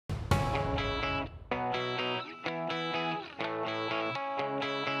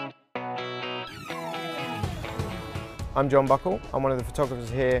I'm John Buckle. I'm one of the photographers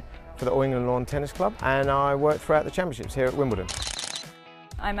here for the All England Lawn Tennis Club, and I work throughout the championships here at Wimbledon.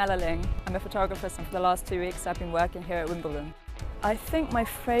 I'm Ella Ling. I'm a photographer, and for the last 2 weeks I've been working here at Wimbledon. I think my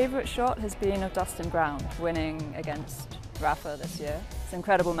favourite shot has been of Dustin Brown winning against Rafa this year. It's an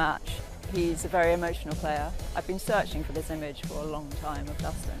incredible match. He's a very emotional player. I've been searching for this image for a long time of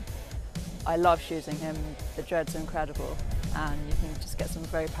Dustin. I love shooting him. The dreads are incredible, and you can just get some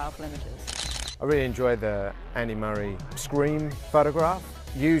very powerful images. I really enjoyed the Andy Murray scream photograph.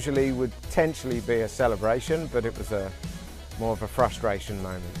 Usually would potentially be a celebration, but it was more of a frustration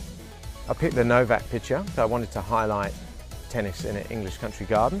moment. I picked the Novak picture, so I wanted to highlight tennis in an English country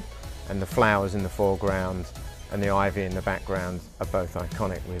garden, and the flowers in the foreground and the ivy in the background are both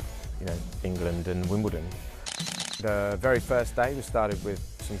iconic with, England and Wimbledon. The very first day we started with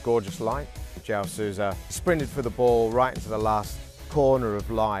some gorgeous light. João Sousa sprinted for the ball right into the last corner of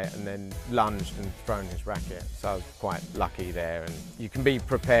light and then lunged and thrown his racket. So I was quite lucky there, and you can be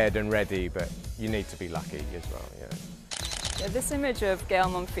prepared and ready, but you need to be lucky as well. Yeah, this image of Gael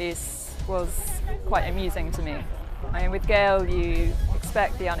Monfils was quite amusing to me. I mean, with Gael you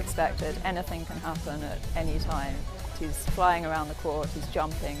expect the unexpected. Anything can happen at any time. He's flying around the court, he's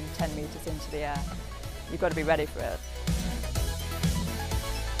jumping 10 metres into the air. You've got to be ready for it.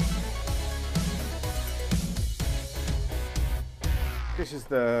 This is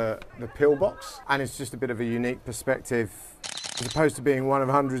the pillbox, and it's just a bit of a unique perspective. As opposed to being one of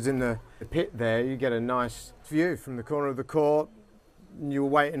hundreds in the pit there, you get a nice view from the corner of the court. You're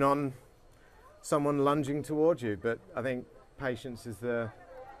waiting on someone lunging towards you, but I think patience is the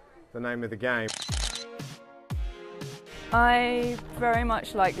name of the game. I very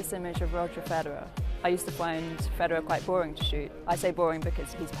much like this image of Roger Federer. I used to find Federer quite boring to shoot. I say boring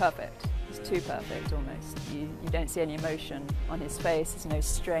because he's perfect. He's too perfect almost. You don't see any emotion on his face, there's no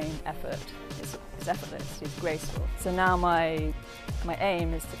strain, effort. It's effortless, he's graceful. So now my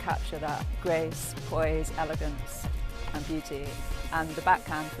aim is to capture that grace, poise, elegance and beauty. And the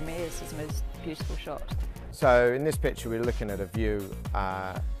backhand for me is his most beautiful shot. So in this picture we're looking at a view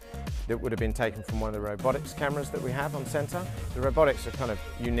that would have been taken from one of the robotics cameras that we have on centre. The robotics are kind of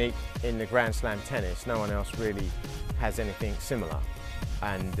unique in the Grand Slam tennis. No one else really has anything similar.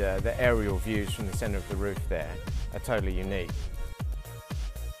 And the aerial views from the centre of the roof there are totally unique.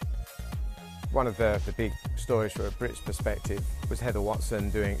 One of the big stories from a British perspective was Heather Watson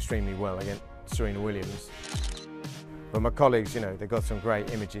doing extremely well against Serena Williams. But my colleagues, they got some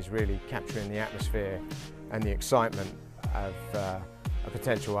great images really capturing the atmosphere and the excitement of a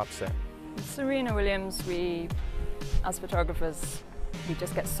potential upset. Serena Williams, as photographers, we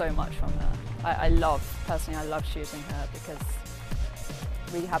just get so much from her. Personally I love shooting her because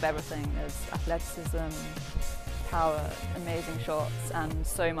we have everything. There's athleticism, power, amazing shots and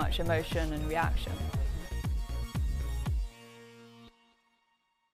so much emotion and reaction.